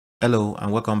Hello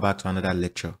and welcome back to another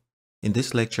lecture. In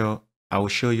this lecture, I will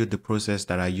show you the process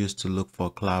that I use to look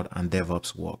for cloud and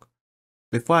DevOps work.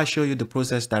 Before I show you the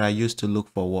process that I use to look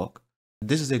for work,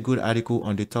 this is a good article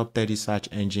on the top 30 search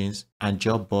engines and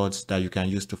job boards that you can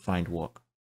use to find work.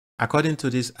 According to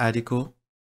this article,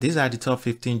 these are the top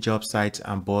 15 job sites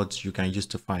and boards you can use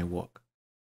to find work.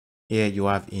 Here you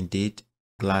have Indeed,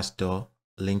 Glassdoor,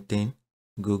 LinkedIn,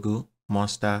 Google,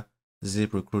 Monster,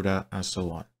 ZipRecruiter, and so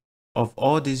on. Of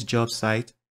all these job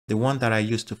sites, the one that I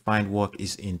use to find work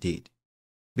is Indeed.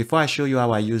 Before I show you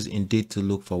how I use Indeed to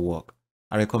look for work,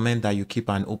 I recommend that you keep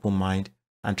an open mind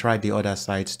and try the other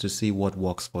sites to see what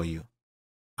works for you.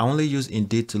 I only use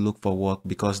Indeed to look for work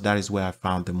because that is where I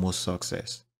found the most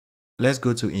success. Let's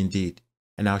go to Indeed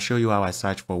and I'll show you how I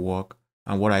search for work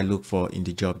and what I look for in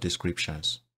the job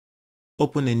descriptions.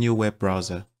 Open a new web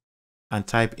browser and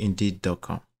type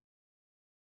indeed.com.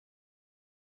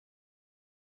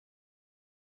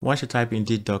 Once you type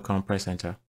indeed.com, press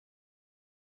enter.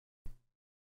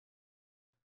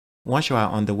 Once you are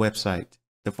on the website,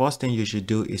 the first thing you should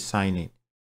do is sign in.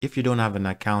 If you don't have an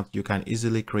account, you can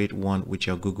easily create one with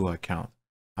your Google account.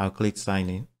 I'll click sign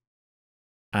in.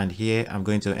 And here I'm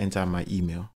going to enter my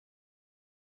email.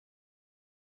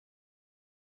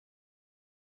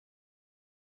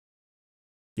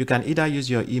 You can either use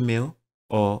your email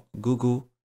or Google,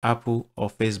 Apple,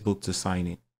 or Facebook to sign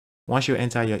in. Once you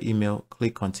enter your email,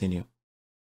 click continue.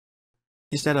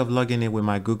 Instead of logging in with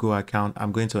my Google account,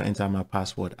 I'm going to enter my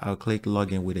password. I'll click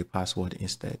login with a password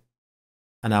instead.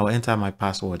 And I'll enter my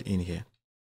password in here.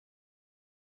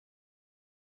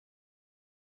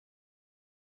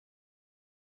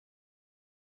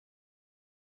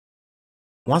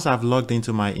 Once I've logged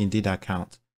into my Indeed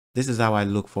account, this is how I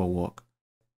look for work.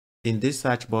 In this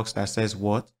search box that says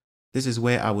what, this is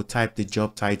where I will type the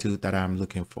job title that I am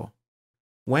looking for.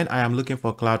 When I am looking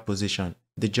for cloud position,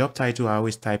 the job title I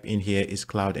always type in here is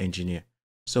cloud engineer.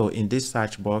 So in this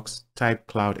search box, type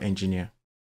cloud engineer.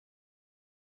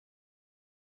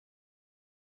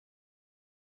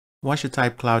 Once you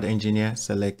type cloud engineer,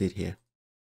 select it here.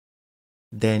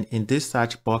 Then in this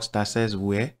search box that says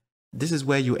where, this is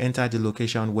where you enter the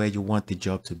location where you want the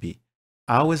job to be.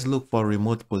 I always look for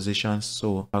remote positions,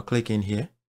 so I'll click in here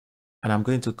and I'm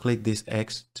going to click this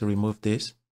X to remove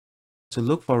this. To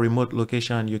look for remote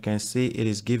location, you can see it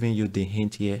is giving you the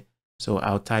hint here, so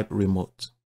I'll type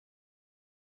remote.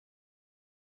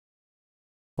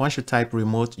 Once you type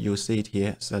remote, you'll see it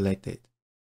here, select it.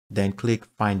 Then click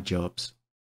find jobs.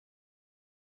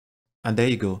 And there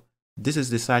you go. This is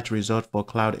the search result for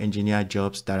cloud engineer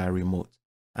jobs that are remote.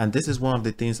 And this is one of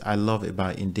the things I love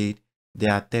about Indeed.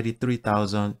 There are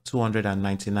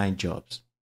 33,299 jobs.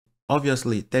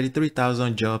 Obviously,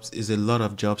 33,000 jobs is a lot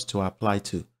of jobs to apply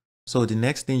to. So the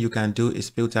next thing you can do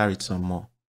is filter it some more.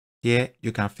 Here,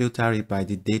 you can filter it by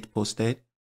the date posted.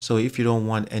 So if you don't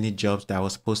want any jobs that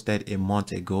was posted a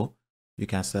month ago, you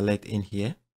can select in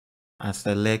here and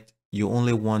select you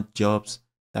only want jobs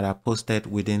that are posted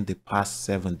within the past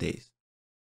 7 days.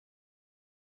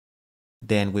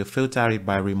 Then we'll filter it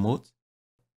by remote.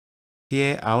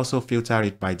 Here, I also filter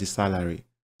it by the salary.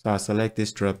 So I'll select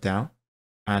this drop down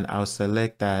and I'll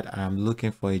select that I'm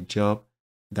looking for a job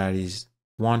that is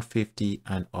 150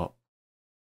 and up.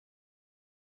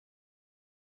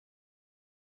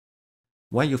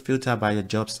 When you filter by your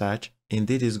job search,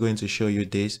 Indeed is going to show you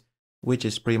this, which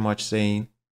is pretty much saying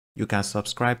you can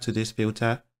subscribe to this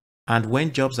filter, and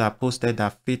when jobs are posted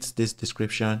that fits this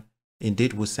description,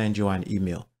 Indeed will send you an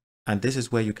email. And this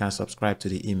is where you can subscribe to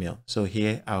the email. So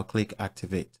here I'll click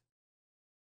activate.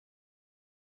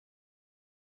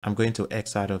 I'm going to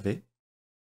X out of it.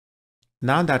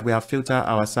 Now that we have filtered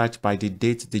our search by the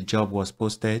date the job was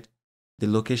posted, the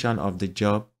location of the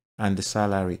job, and the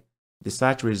salary, the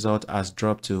search result has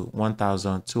dropped to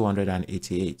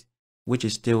 1,288, which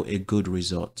is still a good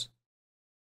result.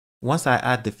 Once I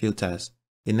add the filters,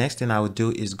 the next thing I will do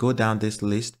is go down this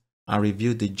list and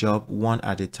review the job one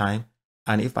at a time.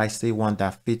 And if I see one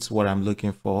that fits what I'm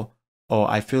looking for, or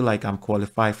I feel like I'm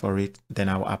qualified for it, then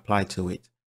I will apply to it.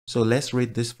 So let's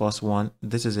read this first one.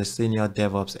 This is a senior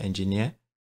DevOps engineer.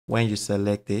 When you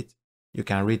select it, you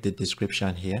can read the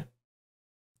description here.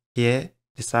 Here,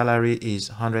 the salary is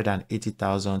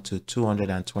 180,000 to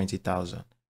 220,000.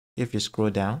 If you scroll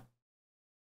down,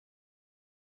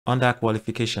 under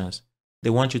qualifications, they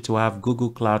want you to have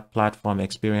Google Cloud Platform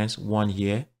experience 1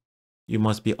 year. You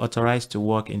must be authorized to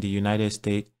work in the United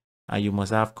States and you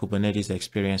must have Kubernetes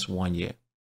experience 1 year.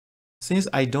 Since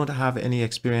I don't have any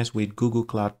experience with Google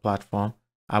Cloud Platform,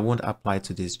 I won't apply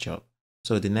to this job.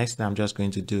 So the next thing I'm just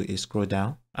going to do is scroll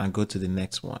down and go to the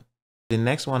next one. The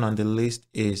next one on the list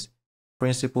is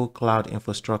Principal Cloud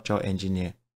Infrastructure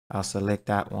Engineer. I'll select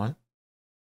that one.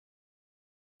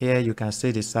 Here you can see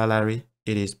the salary.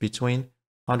 It is between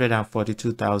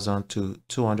 142,000 to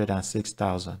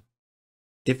 206,000.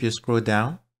 If you scroll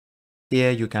down, here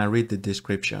you can read the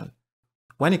description.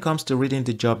 When it comes to reading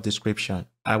the job description,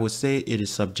 I would say it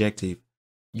is subjective.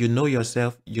 You know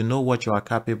yourself, you know what you are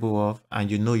capable of,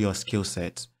 and you know your skill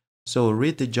sets. So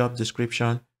read the job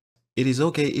description. It is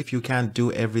okay if you can't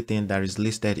do everything that is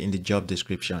listed in the job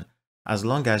description, as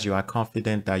long as you are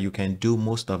confident that you can do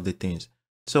most of the things.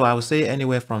 So I would say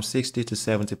anywhere from 60 to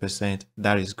 70%,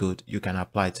 that is good. You can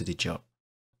apply to the job.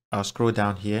 I'll scroll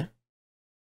down here.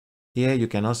 Here you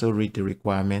can also read the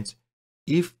requirements.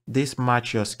 If this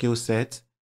match your skill set,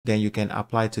 then you can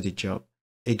apply to the job.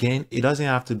 Again, it doesn't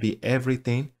have to be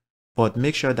everything, but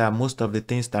make sure that most of the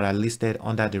things that are listed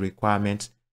under the requirements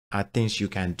are things you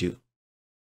can do.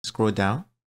 Scroll down.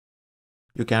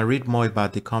 You can read more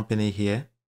about the company here.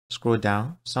 Scroll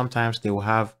down. Sometimes they will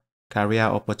have career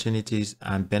opportunities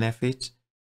and benefits.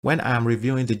 When I am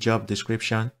reviewing the job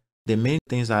description, the main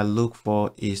things I look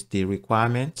for is the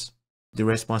requirements, the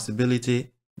responsibility,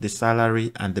 the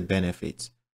salary, and the benefits.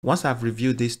 Once I've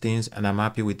reviewed these things and I'm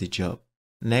happy with the job,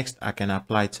 next I can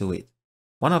apply to it.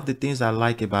 One of the things I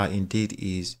like about Indeed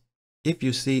is if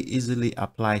you see easily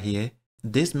apply here,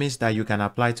 this means that you can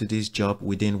apply to this job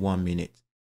within 1 minute.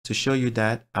 To show you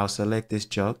that, I'll select this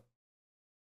job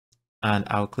and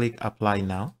I'll click apply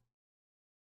now.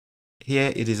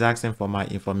 Here it is asking for my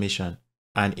information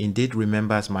and Indeed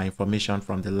remembers my information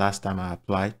from the last time I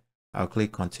applied. I'll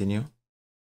click continue.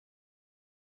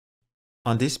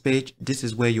 On this page, this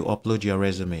is where you upload your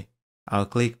resume. I'll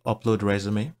click upload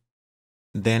resume.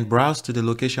 Then browse to the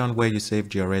location where you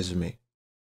saved your resume.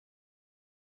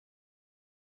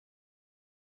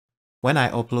 When I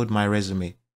upload my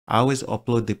resume, I always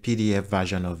upload the PDF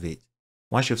version of it.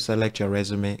 Once you've selected your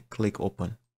resume, click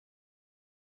open.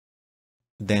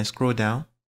 Then scroll down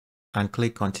and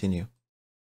click continue.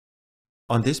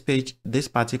 On this page, this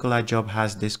particular job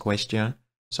has this question,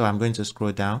 so I'm going to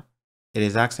scroll down. It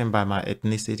is asking by my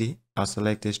ethnicity. I'll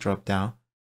select this drop down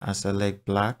and select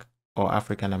Black or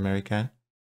African American.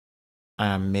 I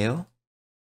am male.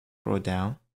 Scroll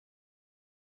down.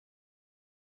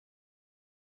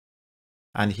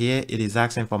 And here it is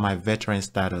asking for my veteran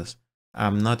status.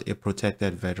 I'm not a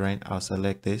protected veteran. I'll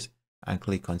select this and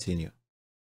click continue.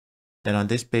 Then on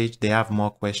this page, they have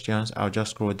more questions. I'll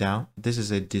just scroll down. This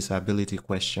is a disability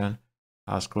question.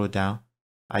 I'll scroll down.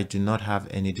 I do not have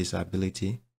any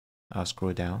disability. I'll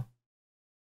scroll down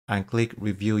and click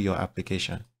review your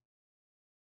application.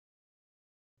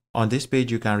 On this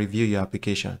page, you can review your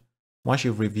application. Once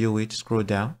you've reviewed it, scroll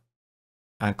down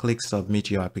and click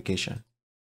submit your application.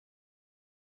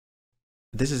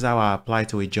 This is how I apply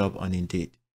to a job on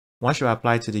Indeed. Once you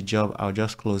apply to the job, I'll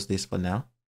just close this for now.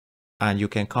 And you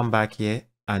can come back here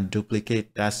and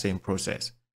duplicate that same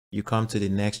process. You come to the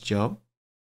next job,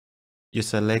 you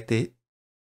select it.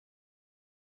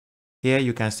 Here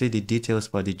you can see the details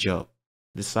for the job.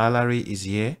 The salary is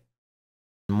here.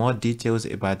 More details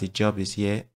about the job is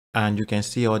here. And you can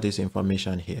see all this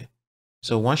information here.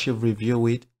 So once you've reviewed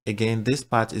it, again, this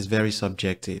part is very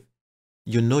subjective.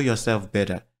 You know yourself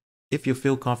better. If you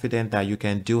feel confident that you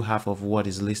can do half of what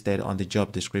is listed on the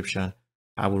job description,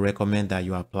 I would recommend that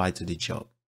you apply to the job.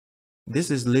 This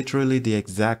is literally the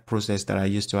exact process that I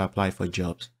used to apply for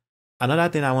jobs. Another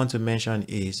thing I want to mention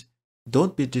is,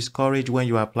 don't be discouraged when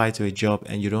you apply to a job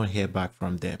and you don't hear back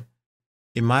from them.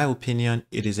 In my opinion,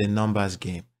 it is a numbers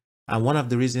game. And one of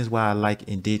the reasons why I like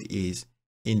Indeed is,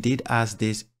 Indeed has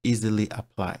this easily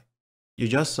apply. You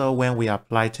just saw when we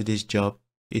applied to this job,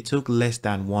 it took less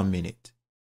than 1 minute.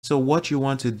 So what you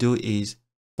want to do is,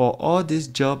 for all this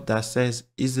job that says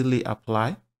easily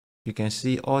apply, you can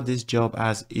see all this job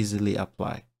has easily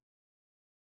apply.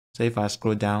 So if I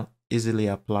scroll down, easily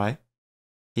apply,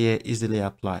 here easily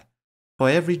apply. For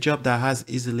every job that has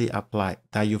easily apply,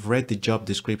 that you've read the job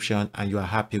description and you are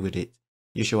happy with it,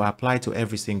 you should apply to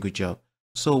every single job.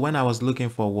 So when I was looking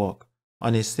for work,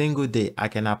 on a single day, I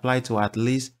can apply to at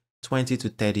least 20 to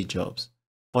 30 jobs.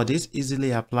 For this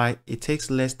easily apply, it takes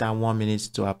less than 1 minute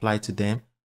to apply to them.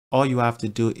 All you have to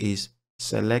do is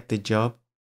select the job,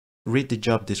 read the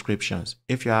job descriptions.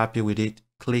 If you're happy with it,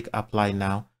 click apply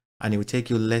now, and it will take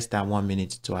you less than 1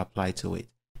 minute to apply to it.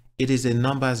 It is a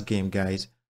numbers game, guys.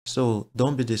 So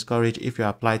don't be discouraged if you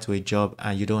apply to a job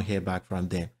and you don't hear back from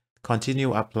them.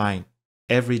 Continue applying.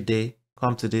 Every day,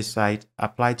 come to this site,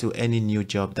 apply to any new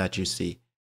job that you see.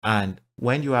 And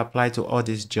when you apply to all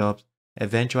these jobs,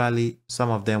 eventually some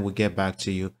of them will get back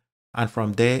to you. And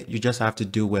from there, you just have to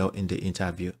do well in the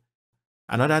interview.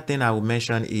 Another thing I will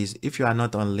mention is if you are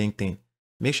not on LinkedIn,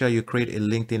 make sure you create a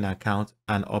LinkedIn account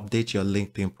and update your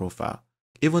LinkedIn profile.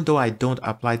 Even though I don't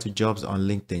apply to jobs on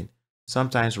LinkedIn,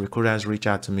 sometimes recruiters reach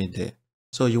out to me there.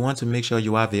 So you want to make sure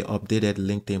you have an updated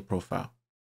LinkedIn profile.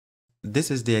 This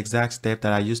is the exact step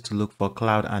that I used to look for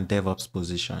cloud and DevOps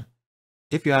position.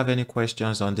 If you have any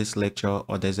questions on this lecture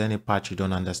or there's any part you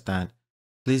don't understand,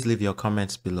 please leave your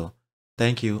comments below.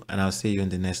 Thank you, and I'll see you in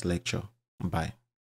the next lecture. Bye.